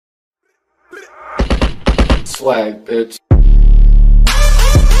swag, bitch.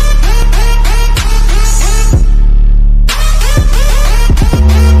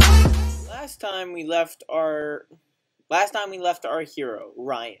 Last time we left our hero,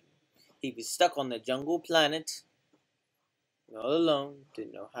 Ryan. He was stuck on the jungle planet, all alone,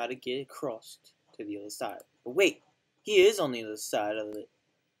 didn't know how to get across to the other side. But wait, he is on the other side of it.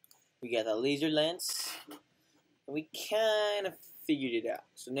 We got the laser lens, and we kind of figured it out.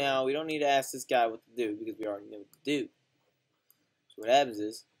 So now we don't need to ask this guy what to do because we already know what to do. So what happens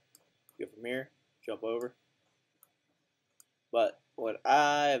is, go from here, jump over. But what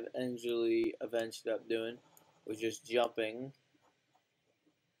I eventually up doing was just jumping,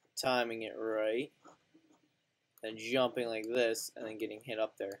 timing it right, then jumping like this, and then getting hit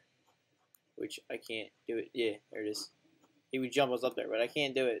up there. Which I can't do it. Yeah, there it is. He would jump us up there, but I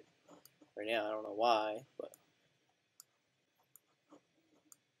can't do it right now. I don't know why, but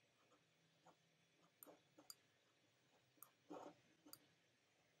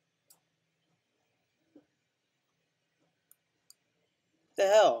the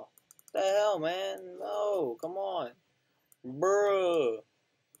hell? The hell, man? No, come on. Bruh.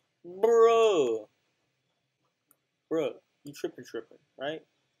 Bruh. Bruh. You tripping, right?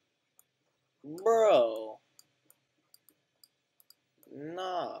 Bro.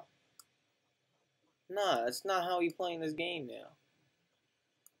 Nah. Nah, that's not how we playing this game now.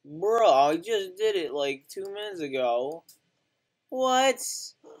 Bro, I just did it like 2 minutes ago. What?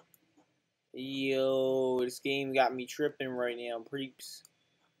 Yo, this game got me tripping right now, peeps.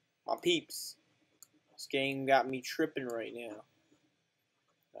 My peeps. This game got me tripping right now.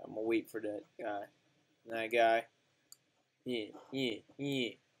 I'm gonna wait for that guy. That guy. Yeah.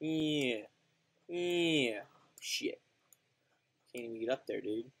 Shit. Can't even get up there,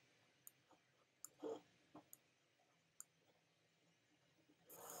 dude.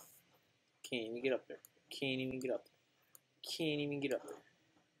 Can't even get up there. Can't even get up there. Can't even get up there.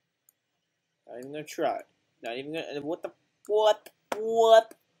 Not even gonna try. Not even gonna. What the? What?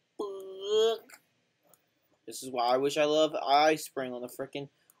 This is why I wish I love iSpring on the frickin'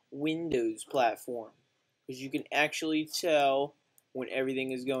 Windows platform. Because you can actually tell when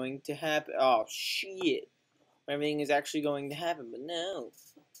everything is going to happen. Oh, shit. Everything is actually going to happen. But no.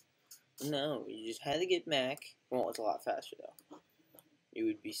 No. You just had to get Mac. Well, it's a lot faster, though. You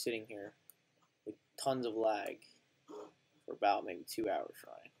would be sitting here with tons of lag for about maybe 2 hours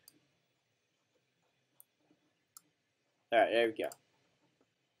trying. Alright, there we go.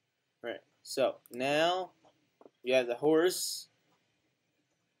 Alright, so now you have the horse.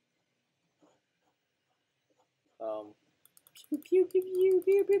 Pew pew pew pew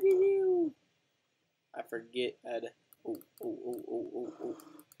pew pew pew pew. I forget how to. Oh.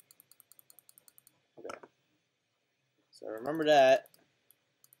 Okay. So remember that.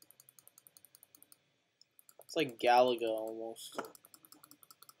 It's like Galaga almost.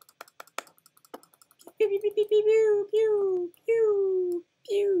 Pew pew pew pew pew pew pew pew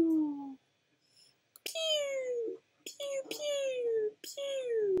pew pew pew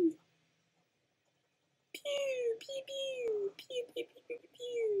pew. Pew, pew, pew, pew, pew, pew, pew,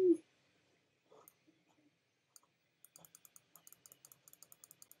 pew.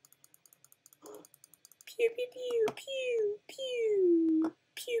 Pew, pew, pew, pew, pew.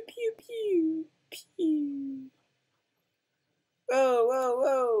 Pew, pew, pew, pew.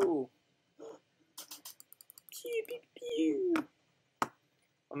 Whoa. Pew, pew, pew.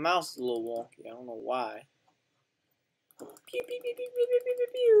 My mouse is a little wonky. I don't know why. Pew, pew, pew, pew, pew, pew, pew,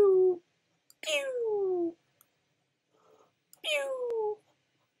 pew. Pew! Pew!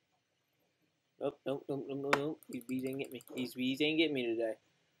 Nope. These bees ain't get me. These bees ain't get me today.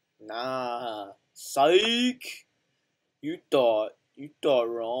 Nah. Psych! You thought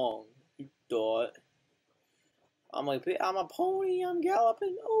wrong. You thought. I'm a pony, I'm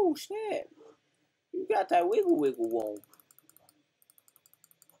galloping. Oh, snap. You got that wiggle on.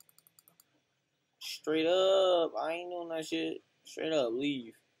 Straight up. I ain't doing that shit. Straight up,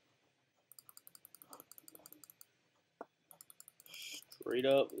 leave. Straight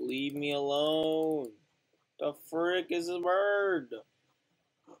up, leave me alone. The frick is a bird?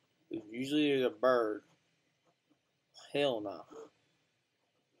 Usually there's a bird. Hell no.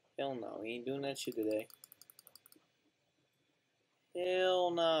 Hell no, we ain't doing that shit today. Hell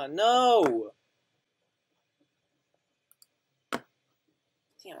no. No!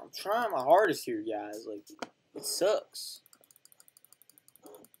 Damn, I'm trying my hardest here, guys. Like, it sucks.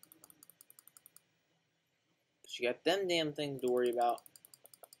 But you got them damn things to worry about.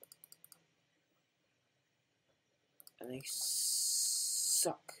 And they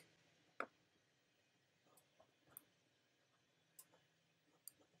suck.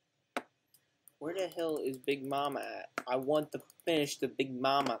 Where the hell is Big Mama at? I want to finish the Big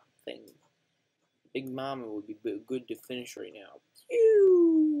Mama thing. Big Mama would be good to finish right now.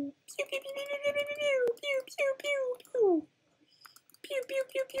 Pew! Pew pew pew pew pew pew pew pew pew pew. Pew pew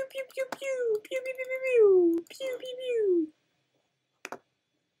pew pew pew pew pew pew pew pew pew pew pew pew.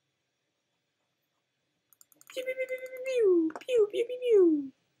 Pew pew pew pew pew pew pew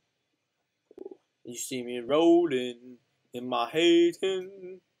pew. You see me rolling in my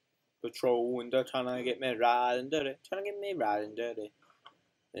Hayden patrol, and they're trying to get me riding dirty, trying to get me riding dirty.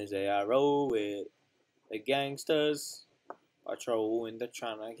 They say I roll with the gangsters patrol, and they're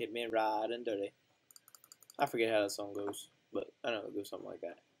trying to get me riding dirty. I forget how that song goes, but I know it goes something like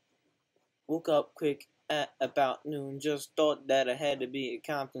that. Woke up quick at about noon, just thought that I had to be at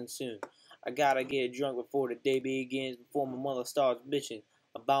Compton soon. I gotta get drunk before the day begins, before my mother starts bitching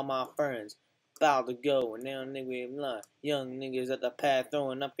about my friends. About to go, and now nigga in line. Young niggas at the pad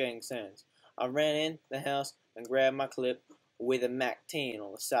throwing up gang signs. I ran in the house and grabbed my clip with a Mac 10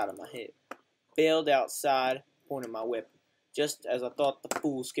 on the side of my hip. Bailed outside, pointing my weapon. Just as I thought, the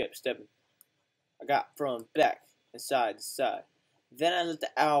fools kept stepping. I got thrown back and side to side. Then I let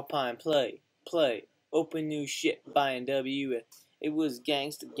the Alpine play. Open new shit by NW. It was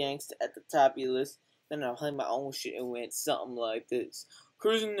gangsta at the top of your list. Then I played my own shit and went something like this.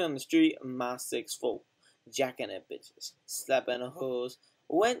 Cruising down the street in my 6'4", jacking at bitches, slapping a hose.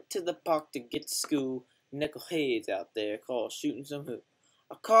 Went to the park to get to school. Knuckleheads out there called shooting some hoop.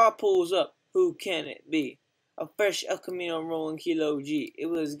 A car pulls up. Who can it be? A fresh El Camino rolling Kilo G. It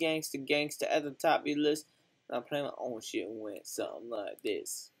was gangsta at the top of your list. And I played my own shit and went something like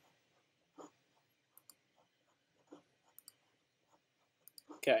this.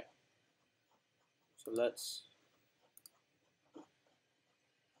 Okay. So let's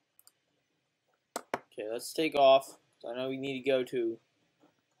take off. I know we need to go to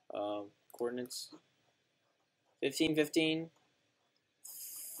coordinates 15, 15,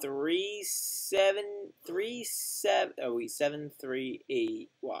 3, 7, 3, 7, oh wait, 7, 3, 8,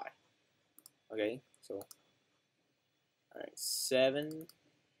 Y. Okay, so, alright, 7,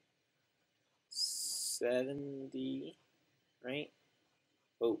 70, right?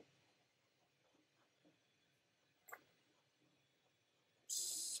 Oh.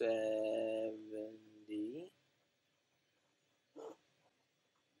 70.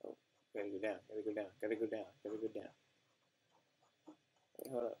 Oh, gotta go down. Wait,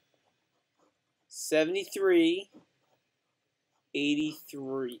 hold up. 73,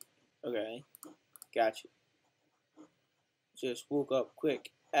 83. Okay, gotcha. Just woke up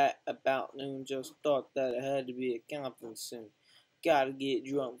quick at about noon. Just thought that I had to be at Compton soon. Gotta get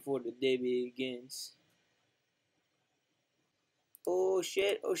drunk before the day begins. Oh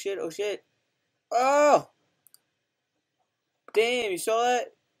shit, oh shit, oh shit. Oh! Damn, you saw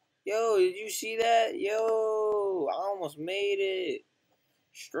that? Yo, did you see that? Yo, I almost made it.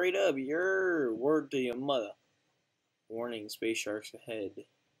 Straight up, your word to your mother. Warning, space sharks ahead.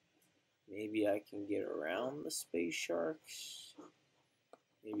 Maybe I can get around the space sharks.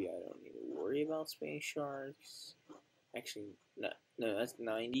 Maybe I don't need to worry about space sharks. Actually, no, that's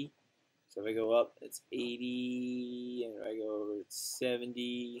 90. So if I go up, it's 80, and if I go over, it's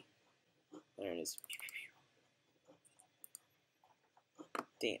 70. There it is.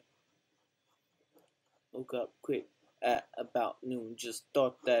 Damn. Woke up quick at about noon. Just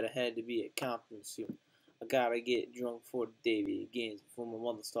thought that I had to be at Compton soon. I gotta get drunk before the day begins, before my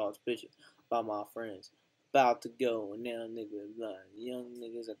mother starts bitching about my friends. About to go, and now niggas blind. Young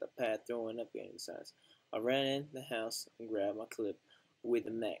niggas at the pad throwing up gang signs. I ran in the house and grabbed my clip with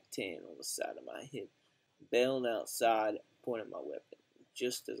a Mac 10 on the side of my hip. Bailed outside, pointed my weapon.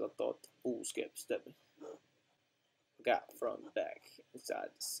 Just as I thought, the fools kept stepping. Got thrown back and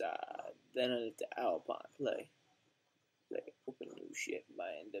side to side. Then I let the Alpine play. Open new shit by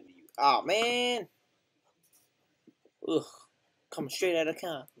NW. Oh man! Ugh. Coming straight out of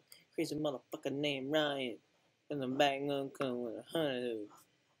Compton. Crazy motherfucker named Ryan. And the back gonna come with 100.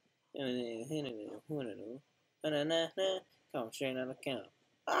 Coming straight out of Compton.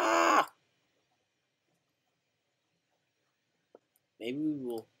 Ah! Maybe we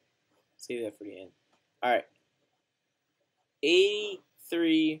will save that for the end. Alright.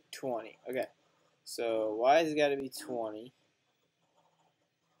 8320. Okay. So Y has got to be 20.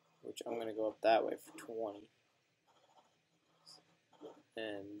 Which I'm going to go up that way for 20.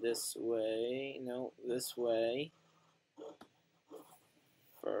 And this way, no, this way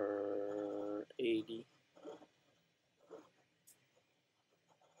for 80.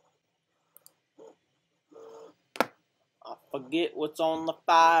 I forget what's on the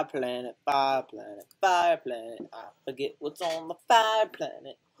fire planet. I forget what's on the fire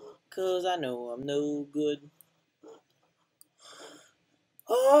planet. 'cause I know I'm no good.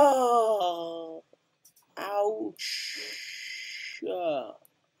 Oh, ouch. Ow.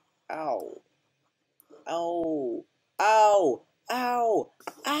 Ow. Ow. Ow.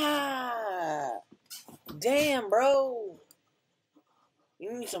 Ah. Damn, bro.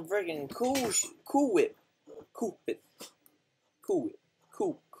 You need some freaking cool whip. Cool whip. Cool whip.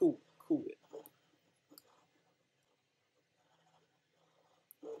 Cool whip.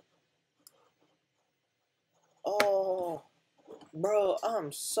 Oh, bro,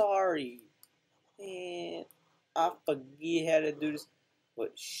 I'm sorry. Man, I forget how to do this.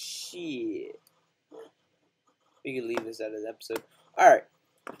 But shit. We can leave this out of the episode. Alright.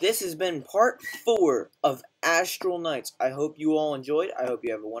 This has been part 4 of Astral Nights. I hope you all enjoyed. I hope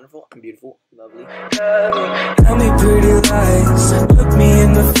you have a wonderful and beautiful, lovely. Tell me pretty lies, look me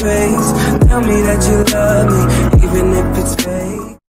in the face. Tell me that you love me, even if it's fake.